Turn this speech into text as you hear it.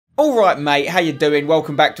Alright mate, how you doing?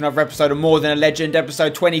 Welcome back to another episode of More Than a Legend,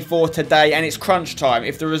 episode 24 today, and it's crunch time.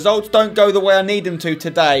 If the results don't go the way I need them to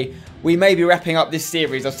today, we may be wrapping up this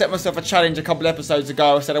series. I set myself a challenge a couple episodes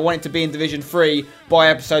ago. I said I wanted to be in Division 3 by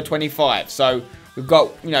episode 25. So we've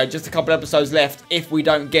got, just a couple episodes left if we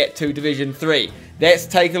don't get to Division 3. Let's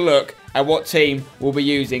take a look at what team we'll be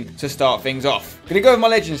using to start things off. I'm going to go with my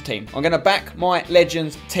Legends team. I'm going to back my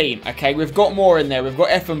Legends team, okay? We've got more in there. We've got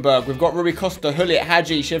Effenberg, we've got Rui Costa, Hullet,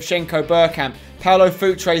 Hadji, Shevchenko, Bergkamp, Paolo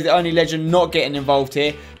Futre is the only legend not getting involved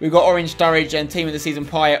here. We've got Orange Sturridge and Team of the Season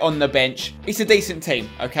Payet on the bench. It's a decent team,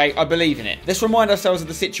 okay? I believe in it. Let's remind ourselves of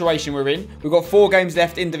the situation we're in. We've got 4 games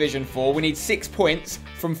left in Division 4. We need 6 points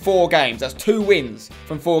from 4 games. That's 2 wins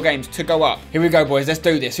from 4 games to go up. Here we go, boys. Let's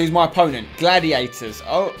do this. Who's my opponent? Gladiators.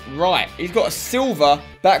 Oh, right. He's got a silver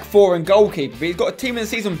back 4 and goalkeeper. But he's got a Team of the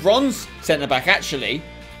Season bronze centre-back, actually.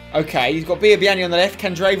 Okay, he's got Biabiani on the left,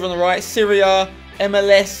 Candrava on the right, Syria,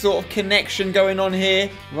 MLS sort of connection going on here.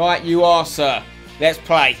 Right, you are, sir. Let's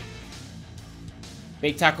play.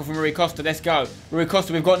 Big tackle from Rui Costa. Let's go. Rui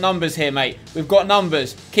Costa, we've got numbers here, mate. We've got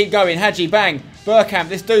numbers. Keep going. Hadji, bang.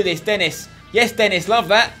 Bergkamp, let's do this. Dennis. Yes, Dennis, love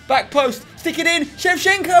that. Back post. Stick it in.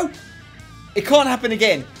 Shevchenko. It can't happen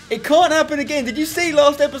again. It can't happen again. Did you see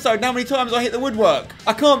last episode how many times I hit the woodwork?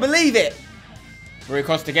 I can't believe it. Rui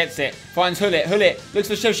Costa gets it. Finds Hullet. Hullet looks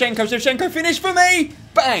for Shevchenko. Shevchenko finish for me.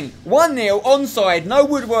 Bang. 1-0 onside. No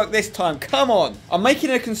woodwork this time. Come on. I'm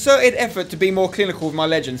making a concerted effort to be more clinical with my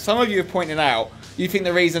legends. Some of you have pointed out you think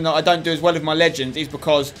the reason that I don't do as well with my legends is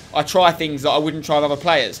because I try things that I wouldn't try with other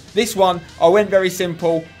players. This one, I went very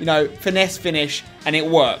simple, finesse finish, and it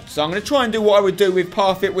worked. So I'm going to try and do what I would do with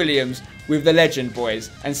Parfit Williams with the legend,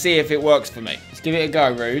 boys, and see if it works for me. Let's give it a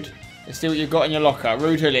go, Rude. Let's see what you've got in your locker.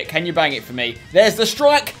 Rude Hullet, can you bang it for me? There's the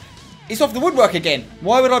strike. It's off the woodwork again.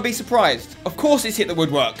 Why would I be surprised? Of course it's hit the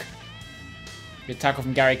woodwork. Good tackle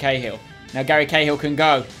from Gary Cahill. Now Gary Cahill can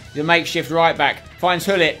go. The makeshift right back. Finds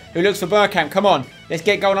Hullet, who looks for Bergkamp. Come on. Let's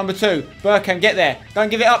get goal number 2. Bergkamp, get there. Don't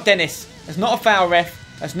give it up, Dennis. That's not a foul,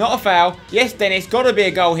 ref. That's not a foul. Yes, Dennis. Got to be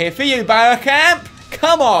a goal here for you, Bergkamp.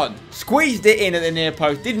 Come on. Squeezed it in at the near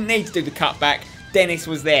post. Didn't need to do the cutback. Dennis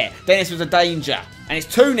was there. Dennis was a danger. And it's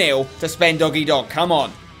 2-0 to spend Doggy Dog. Come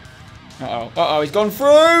on. Uh-oh. Uh-oh. He's gone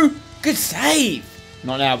through. Good save.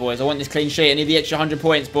 Not now, boys. I want this clean sheet. I need the extra 100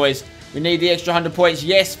 points, boys. We need the extra 100 points.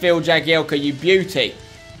 Yes, Phil Jagielka, you beauty.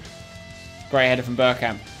 Great header from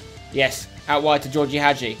Bergkamp. Yes. Out wide to Georgie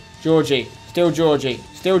Hadji. Georgie. Still Georgie.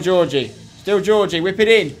 Still Georgie. Still Georgie. Whip it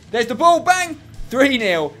in. There's the ball. Bang.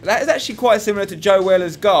 3-0. That is actually quite similar to Joe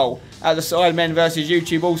Weller's goal at the Sidemen versus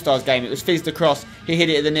YouTube All-Stars game. It was fizzed across. He hit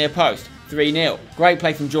it at the near post. 3-0. Great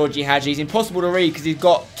play from Georgie Hadji. He's impossible to read because he's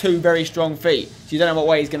got 2 very strong feet. So you don't know what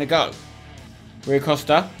way he's going to go. Rui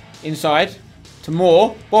Costa. Inside. To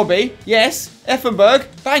Moore. Bobby. Yes. Effenberg.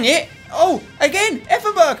 Bang it. Oh, again.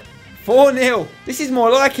 Effenberg. 4-0. This is more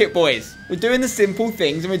like it, boys. We're doing the simple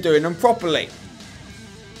things and we're doing them properly.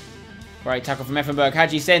 Great tackle from Effenberg.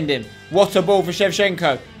 Hadji send him. What a ball for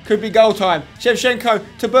Shevchenko. Could be goal time. Shevchenko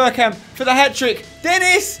to Bergkamp for the hat-trick.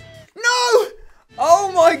 Dennis! No!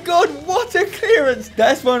 Oh my God, what a clearance.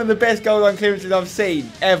 That's one of the best goal line clearances I've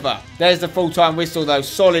seen ever. There's the full-time whistle though.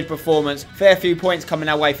 Solid performance. Fair few points coming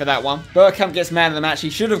our way for that one. Bergkamp gets man of the match. He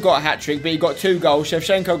should have got a hat-trick, but he got 2 goals.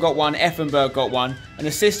 Shevchenko got 1. Effenberg got 1. An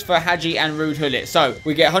assist for Hadji and Rude Hullet. So,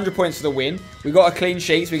 we get 100 points for the win. We got a clean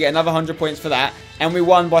sheet, so we get another 100 points for that. And we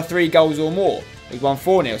won by 3 goals or more. We won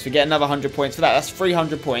 4-0, so we get another 100 points for that. That's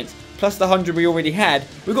 300 points. Plus the 100 we already had,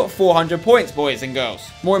 we've got 400 points, boys and girls.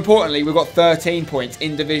 More importantly, we've got 13 points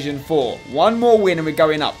in Division 4. 1 more win and we're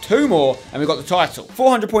going up. 2 more and we've got the title.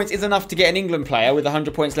 400 points is enough to get an England player with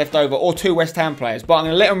 100 points left over, or 2 West Ham players, but I'm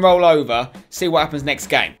going to let them roll over, see what happens next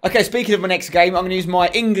game. Okay, speaking of my next game, I'm going to use my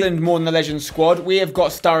England More Than the Legends squad. We have got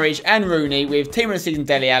Sturridge and Rooney with Team of the Season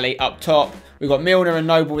Dele Alli up top. We've got Milner and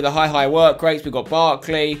Noble with a high work rates. We've got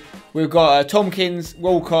Barkley. We've got Tompkins,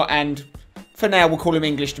 Walcott, and for now, we'll call him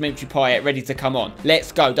English Dimitri Payet, ready to come on.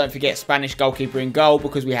 Let's go. Don't forget Spanish goalkeeper in goal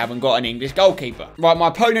because we haven't got an English goalkeeper. Right, my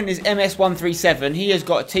opponent is MS137. He has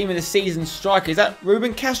got a Team of the Season striker. Is that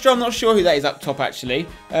Ruben Castro? I'm not sure who that is up top, actually.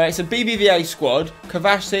 It's a BBVA squad.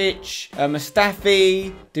 Kovacic,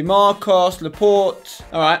 Mustafi, DeMarcos, Laporte.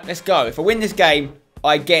 All right, let's go. If I win this game,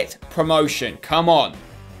 I get promotion. Come on.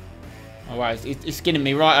 All right, he's skinning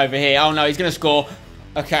me right over here. Oh, no, he's going to score.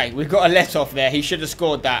 Okay, we've got a let-off there. He should have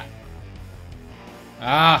scored that.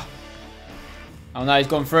 Ah. Oh no, he's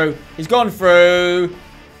gone through. He's gone through.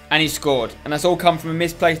 And he's scored. And that's all come from a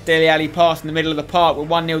misplaced Dele Alli pass in the middle of the park. We're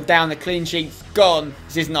 1-0 down. The clean sheet's gone.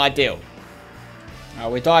 This isn't ideal.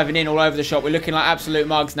 We're diving in all over the shop. We're looking like absolute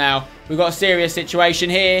mugs now. We've got a serious situation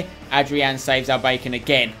here. Adrian saves our bacon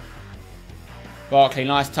again. Barkley,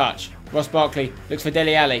 nice touch. Ross Barkley looks for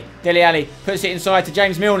Dele Alli. Dele Alli puts it inside to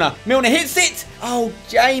James Milner. Milner hits it! Oh,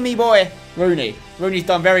 Jamie boy. Rooney. Rooney's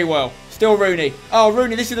done very well. Still Rooney. Oh,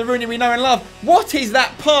 Rooney, this is the Rooney we know and love. What is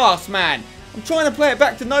that pass, man? I'm trying to play it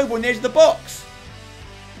back to Noble on the edge of the box.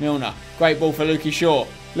 Milner. Great ball for Lukey Shaw.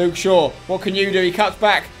 Luke Shaw, what can you do? He cuts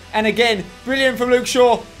back. And again, brilliant from Luke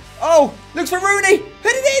Shaw. Oh, looks for Rooney.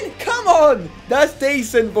 Put it in. Come on. That's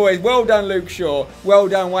decent, boys. Well done, Luke Shaw. Well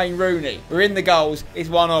done, Wayne Rooney. We're in the goals. It's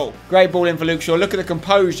 1-1. Great ball in for Luke Shaw. Look at the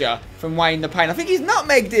composure from Wayne the Pain. I think he's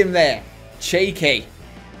nutmegged him there. Cheeky.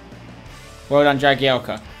 Well done,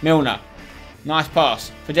 Jagielka. Milner. Nice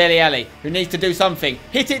pass for Dele Alli, who needs to do something.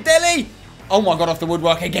 Hit it, Dele. Oh, my God, off the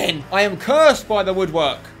woodwork again. I am cursed by the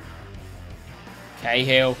woodwork.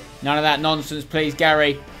 Cahill. None of that nonsense, please,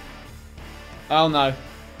 Gary. Oh, no.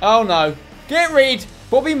 Oh, no. Get rid.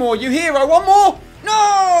 Bobby Moore, you hero. One more.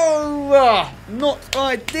 No! Not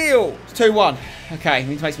ideal. It's 2-1. Okay, we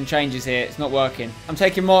need to make some changes here. It's not working. I'm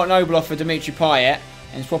taking Mark Noble off for Dimitri Payet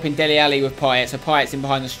and swapping Dele Alli with Payet, so Payet's in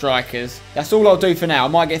behind the strikers. That's all I'll do for now. I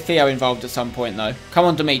might get Theo involved at some point, though. Come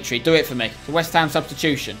on, Dimitri. Do it for me. It's a West Ham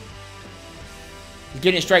substitution. He's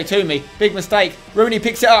giving it straight to me. Big mistake. Rooney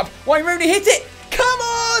picks it up. Wayne Rooney hit it. Come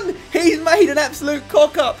on! He's made an absolute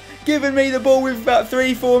cock-up. Giving me the ball with about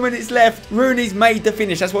 3-4 minutes left. Rooney's made the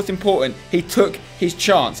finish. That's what's important. He took his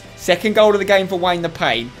chance. Second goal of the game for Wayne the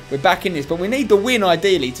Pain. We're back in this, but we need the win,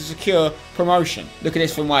 ideally, to secure promotion. Look at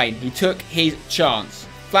this from Wayne. He took his chance.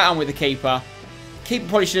 Flat on with the keeper. Keeper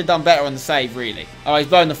probably should have done better on the save, really. Oh, he's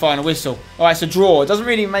blown the final whistle. All right, it's a draw. It doesn't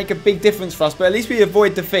really make a big difference for us, but at least we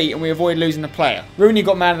avoid defeat and we avoid losing the player. Rooney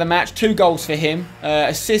got man of the match. 2 goals for him.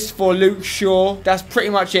 Assist for Luke Shaw. That's pretty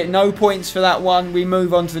much it. No points for that one. We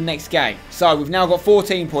move on to the next game. So we've now got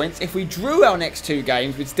 14 points. If we drew our next 2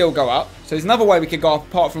 games, we'd still go up. So there's another way we could go up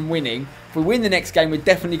apart from winning. If we win the next game, we're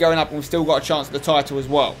definitely going up and we've still got a chance at the title as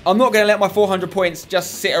well. I'm not going to let my 400 points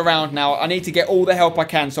just sit around now. I need to get all the help I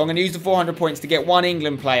can. So I'm going to use the 400 points to get 1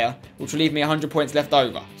 England player, which will leave me 100 points left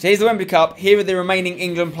over. So here's the Wembley Cup. Here are the remaining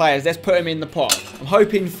England players. Let's put them in the pot. I'm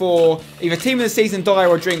hoping for either Team of the Season, Dyer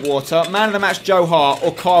or Drinkwater, Man of the Match, Joe Hart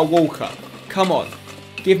or Kyle Walker. Come on.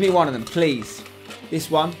 Give me one of them, please. This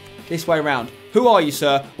one. This way around. Who are you,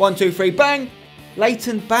 sir? 1, 2, 3. Bang!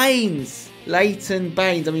 Leighton Baines. Leighton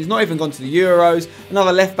Baines. I mean, he's not even gone to the Euros.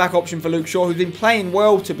 Another left-back option for Luke Shaw, who's been playing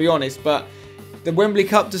well, to be honest, but the Wembley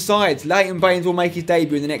Cup decides. Leighton Baines will make his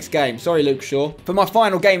debut in the next game. Sorry, Luke Shaw. For my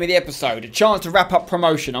final game of the episode, a chance to wrap up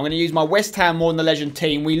promotion. I'm going to use my West Ham More Than a Legend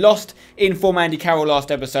team. We lost in form Andy Carroll last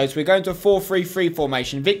episode, so we're going to a 4-3-3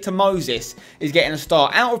 formation. Victor Moses is getting a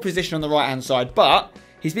start, out of position on the right-hand side, but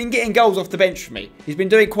he's been getting goals off the bench for me. He's been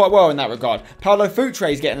doing quite well in that regard. Paulo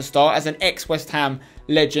Futre is getting a start as an ex-West Ham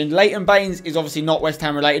legend. Leighton Baines is obviously not West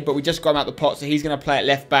Ham related, but we just got him out the pot, so he's going to play at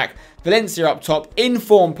left back. Valencia up top, in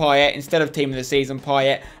form Payet instead of Team of the Season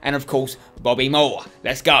Payet, and of course Bobby Moore.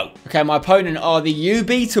 Let's go. Okay, my opponent are the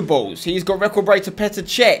U-Beatables. He's got record breaker Petr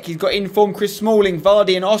Cech. He's got in form Chris Smalling,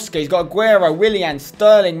 Vardy and Oscar. He's got Aguero, Willian,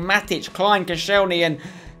 Sterling, Matic, Klein, Koscielny and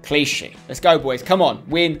Clichy. Let's go, boys. Come on,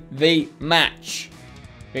 win the match.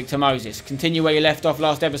 Victor Moses, continue where you left off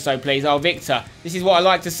last episode, please. Oh, Victor. This is what I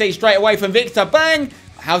like to see. Straight away from Victor. Bang!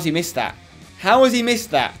 How's he missed that? How has he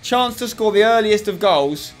missed that? Chance to score the earliest of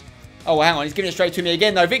goals. Oh, hang on. He's giving it straight to me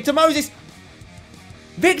again, though. Victor Moses.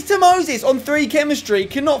 Victor Moses on 3 chemistry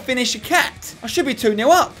cannot finish a cat. I should be 2-0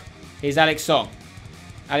 up. Here's Alex Song.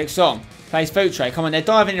 Alex Song plays Futre. Come on, they're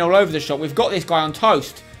diving in all over the shot. We've got this guy on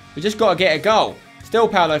toast. We just got to get a goal. Still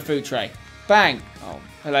Paulo Futre. Bang. Oh,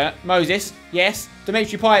 hello. Moses. Yes.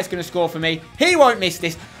 Dimitri Payet's going to score for me. He won't miss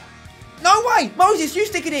this. No way. Moses, you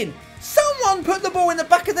stick it in. Someone put the ball in the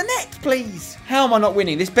back of the net, please. How am I not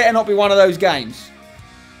winning? This better not be one of those games.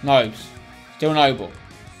 Nobes. Still Noble.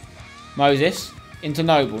 Moses. Into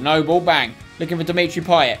Noble. Noble. Bang. Looking for Dimitri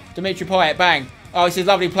Payet. Dimitri Payet. Bang. Oh, this is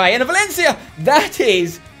lovely play. Into Valencia. That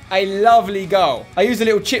is a lovely goal. I used a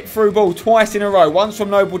little chip through ball twice in a row. Once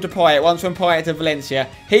from Noble to Payet. Once from Payet to Valencia.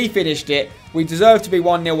 He finished it. We deserve to be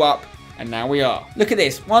 1-0 up. And now we are. Look at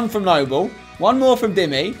this. One from Noble. One more from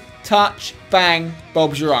Dimmy. Touch. Bang.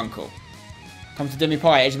 Bob's your uncle. Comes to Dimmy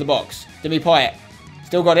Payet. Edge of the box. Dimmy Payet.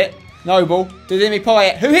 Still got it. Noble. To Dimmy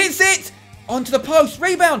Payet. Who hits it? Onto the post.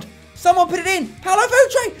 Rebound. Someone put it in. Paulo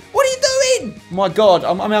Futre. What are you doing? My God.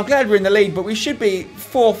 I'm glad we're in the lead, but we should be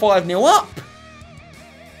 4-5-0 up.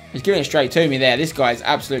 He's giving it straight to me there. This guy is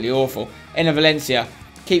absolutely awful. Enna Valencia.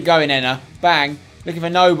 Keep going, Enna. Bang. Looking for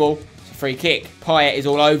Noble. It's a free kick. Payet is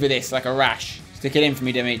all over this like a rash. Stick it in for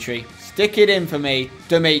me, Dimitri. Stick it in for me,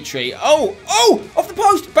 Dimitri. Oh, off the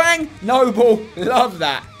post. Bang. Noble. Love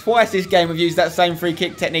that. Twice this game we've used that same free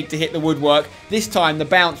kick technique to hit the woodwork. This time the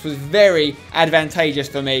bounce was very advantageous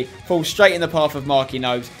for me. Falls straight in the path of Marky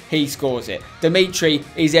Nobes. He scores it. Dimitri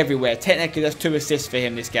is everywhere. Technically that's 2 assists for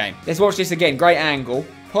him this game. Let's watch this again. Great angle.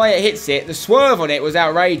 Payet hits it. The swerve on it was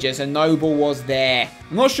outrageous and Noble was there.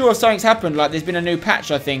 I'm not sure if something's happened. Like there's been a new patch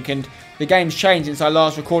I think and the game's changed since I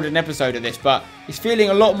last recorded an episode of this. But it's feeling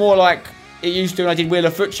a lot more like it used to when I did Wheel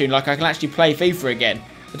of Fortune. Like I can actually play FIFA again.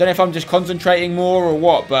 I don't know if I'm just concentrating more or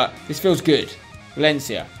what, but this feels good.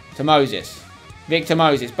 Valencia to Moses. Victor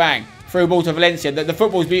Moses, bang. Through ball to Valencia. The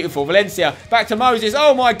football's beautiful. Valencia, back to Moses.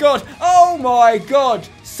 Oh my God. Oh my God.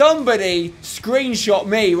 Somebody screenshot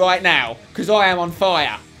me right now, because I am on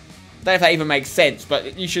fire. I don't know if that even makes sense,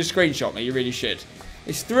 but you should screenshot me. You really should.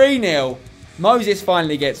 It's 3-0. Moses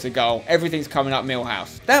finally gets a goal. Everything's coming up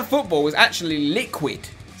Millhouse. That football was actually liquid.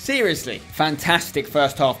 Seriously. Fantastic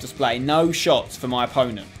first half display. No shots for my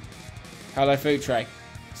opponent. Paulo Futre.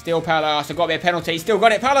 Still Paulo. So got to be a penalty. Still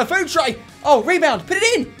got it. Paulo Futre. Oh, rebound. Put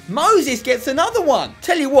it in. Moses gets another one.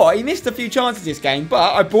 Tell you what, he missed a few chances this game,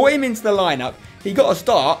 but I brought him into the lineup. He got a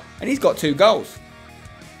start, and he's got 2 goals.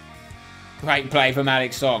 Great play from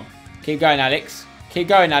Alex Song. Keep going, Alex. Keep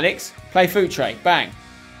going, Alex. Play Futre. Bang.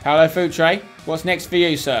 Paulo Futre. What's next for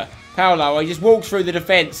you, sir? Paulo, he just walks through the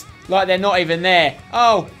defence like they're not even there.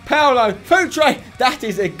 Oh, Paulo Futre. That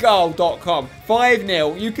is a goal.com.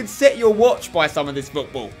 5-0. You can set your watch by some of this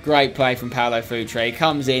football. Great play from Paulo Futre. He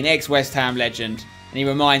comes in, ex-West Ham legend, and he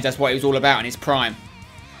reminds us what he was all about in his prime.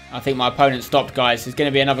 I think my opponent stopped, guys. There's going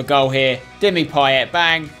to be another goal here. Demi Payet,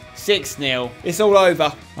 bang. 6-0. It's all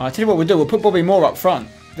over. I'll tell you what we'll do. We'll put Bobby Moore up front.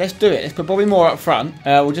 Let's do it. Let's put Bobby Moore up front.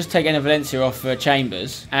 We'll just take Enner Valencia off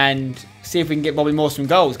Chambers and see if we can get Bobby Moore some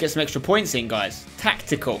goals. Get some extra points in, guys.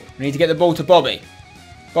 Tactical. We need to get the ball to Bobby.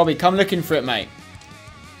 Bobby, come looking for it, mate.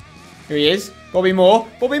 Here he is. Bobby Moore.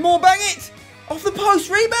 Bobby Moore, bang it! Off the post,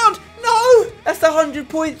 rebound! No! That's the 100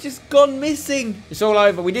 points just gone missing. It's all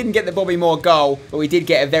over. We didn't get the Bobby Moore goal, but we did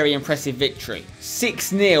get a very impressive victory.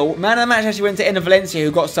 6-0. Man of the match actually went to Enner Valencia,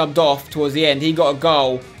 who got subbed off towards the end. He got a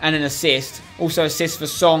goal and an assist. Also assists for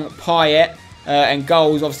Song, Payet, and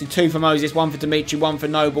goals. Obviously 2 for Moses, 1 for Dimitri, 1 for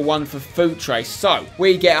Noble, 1 for Futre. So,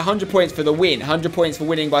 we get 100 points for the win. 100 points for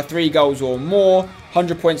winning by 3 goals or more.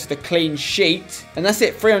 100 points for the clean sheet. And that's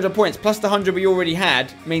it, 300 points. Plus the 100 we already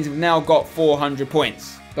had means we've now got 400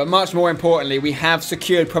 points. But much more importantly, we have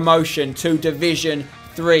secured promotion to Division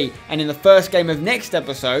 3. And in the first game of next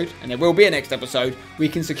episode, and there will be a next episode, we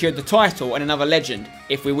can secure the title and another legend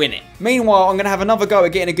if we win it. Meanwhile, I'm going to have another go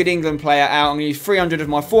at getting a good England player out. I'm going to use 300 of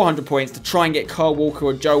my 400 points to try and get Kyle Walker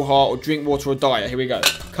or Joe Hart or Drinkwater or Dyer. Here we go.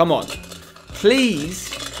 Come on. Please.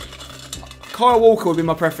 Kyle Walker would be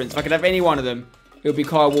my preference. If I could have any one of them, it would be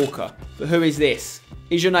Kyle Walker. But who is this?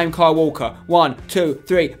 Is your name Kyle Walker? 1, 2,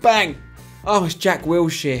 3. Bang! Oh, it's Jack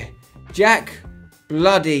Wilshere. Jack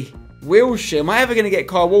bloody Wilshere. Am I ever going to get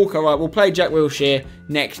Kyle Walker? Right, we'll play Jack Wilshere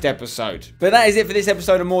next episode. But that is it for this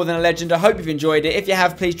episode of More Than a Legend. I hope you've enjoyed it. If you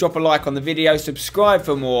have, please drop a like on the video. Subscribe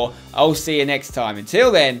for more. I'll see you next time.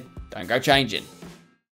 Until then, don't go changing.